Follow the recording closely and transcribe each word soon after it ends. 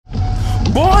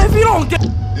don't get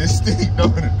This Steve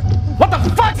Miller. what the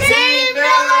fuck? Steve Miller!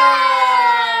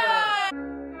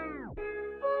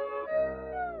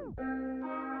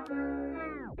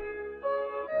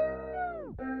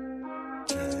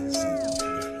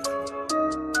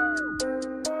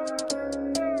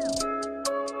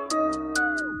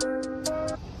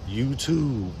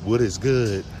 YouTube, what is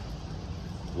good?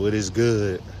 What is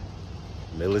good?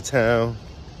 Millertown,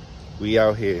 we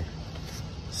out here.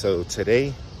 So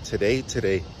today,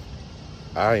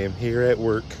 I am here at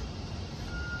work.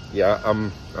 Yeah,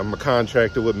 I'm a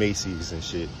contractor with Macy's and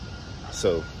shit.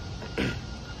 So,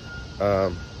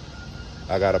 I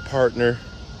got a partner.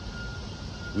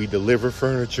 We deliver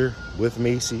furniture with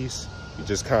Macy's. We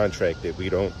just contracted. We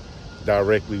don't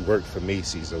directly work for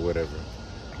Macy's or whatever.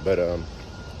 But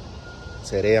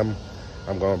today I'm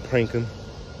gonna prank him.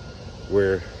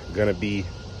 We're gonna be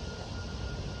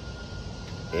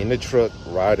in the truck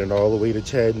riding all the way to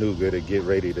Chattanooga to get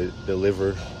ready to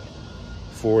deliver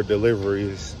 4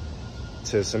 deliveries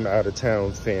to some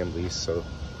out-of-town families. So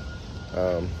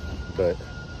but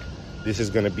this is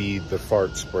gonna be the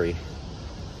fart spray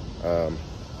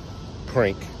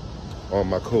prank on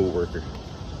my coworker.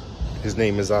 His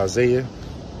name is Isaiah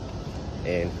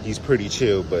and he's pretty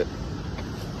chill, but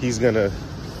he's gonna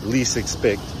least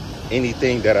expect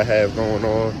anything that I have going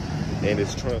on in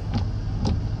his trunk.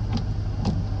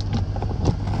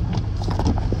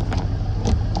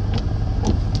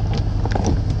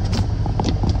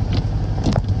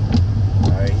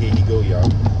 All right, here you go, y'all.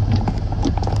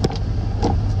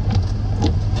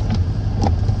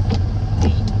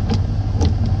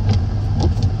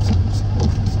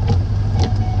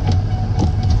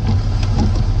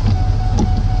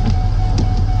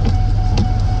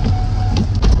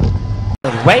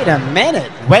 Wait a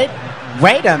minute.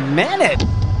 Wait a minute.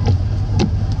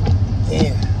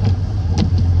 Damn.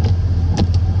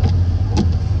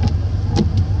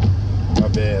 My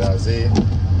bad, Isaiah.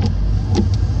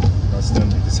 My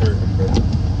stomach is hurting, bro.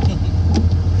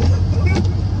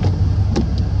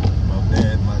 My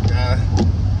bad, my guy.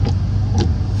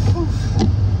 Whew.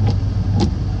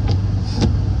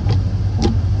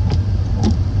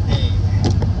 Hey.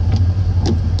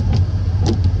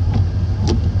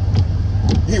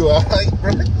 You alright,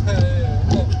 bro?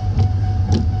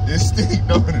 This Steve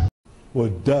Miller. Well,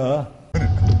 duh.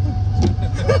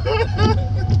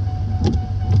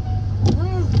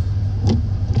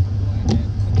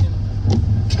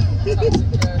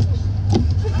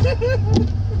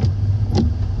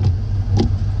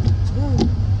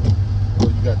 Oh,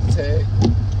 you got the tag?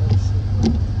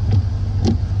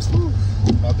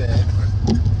 My bad.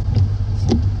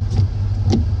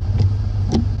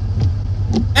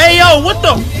 Hey yo, what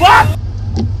the fuck?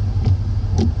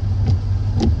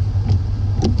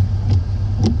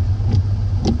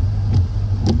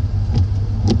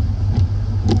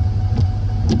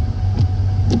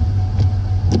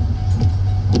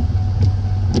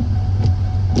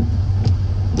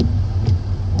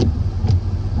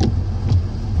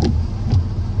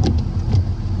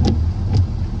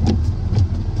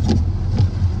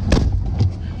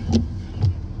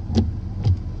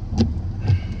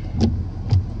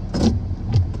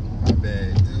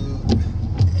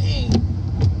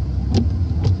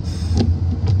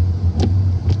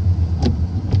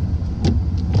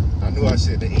 I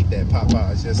should have ate that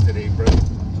Popeyes yesterday, bro.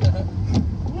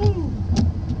 Woo!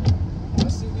 I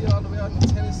see we all the way out in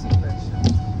Tennessee next year.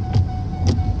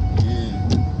 Yeah.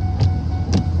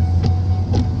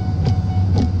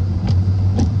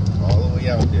 All the way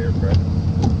out there, bro.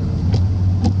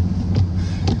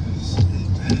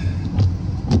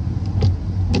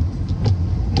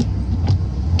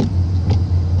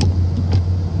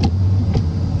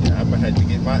 Yeah, I'm gonna have to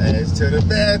get my ass to the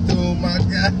bathroom, my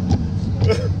guy.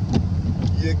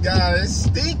 You gotta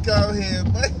stink out here,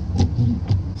 but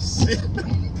shit.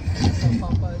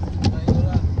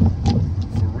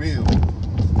 For real.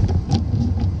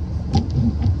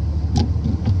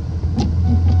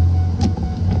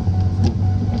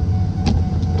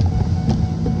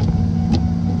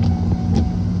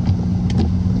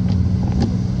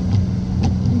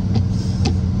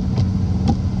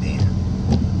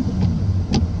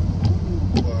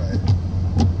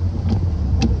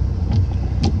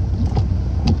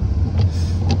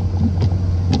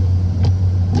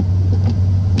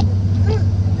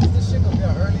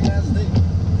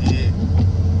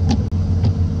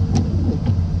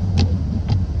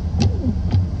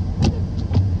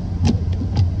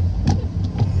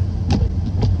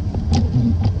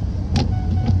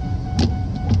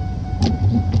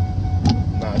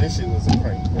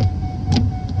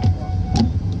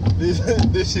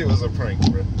 This shit was a prank,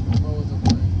 bro. What was a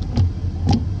prank?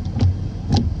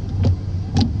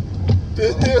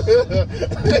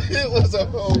 It was a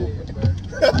hole.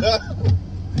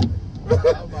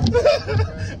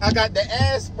 I got the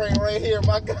ass spray right here,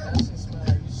 my guy.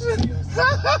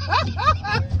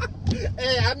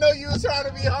 Hey, I know you was trying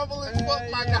to be humble as fuck,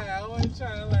 my guy. I wasn't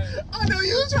trying to like. I know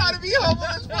you was trying to be humble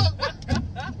as fuck.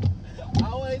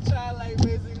 I wasn't trying to like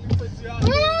basically put you out.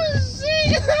 Oh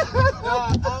shit!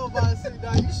 Nah, I was about to say,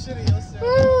 nah, you shitting yourself.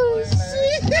 Oh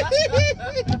shit!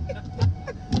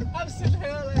 I'm sitting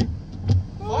here like,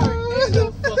 fuck, ain't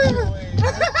no fucking way.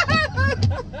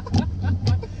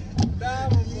 Nah,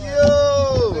 my boy.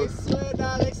 Yo! I swear,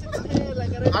 nah, they sitting here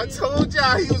like I told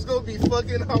y'all he was gonna be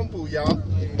fucking humble, y'all.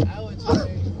 I was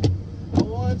trying. I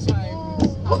want to try. I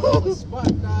was on the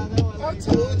spot, nah. That was I like,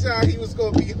 told y'all he was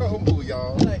gonna be humble,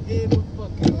 y'all. like, ain't no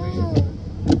fucking way.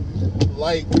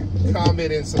 Like,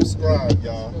 comment, and subscribe,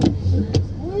 y'all.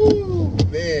 Woo,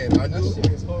 man, I That knew shit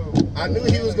is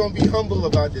horrible. he was gonna be humble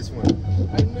about this one.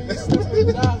 I knew you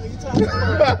stupid dog. You talking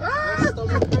about your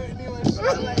stomach hurting you and shit.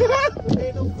 Like,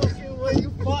 ain't no fucking way you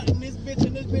fought in this bitch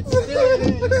and this bitch still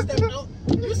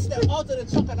there. You stepped out of the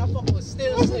truck and that fucker was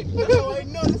still sick. That's how I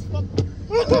know this fucker.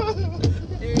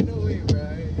 Ain't no way, bro.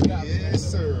 You got Yes,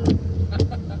 sir.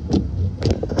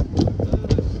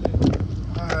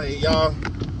 Alright, y'all.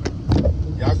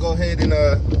 Y'all go ahead and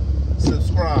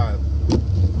subscribe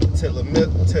to the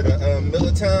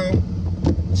Millertown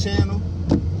channel.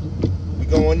 We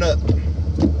going up.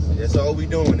 That's all we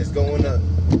doing. It's going up.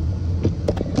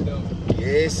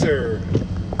 Yes, sir.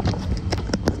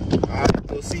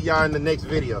 Alright, we'll see y'all in the next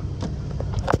video.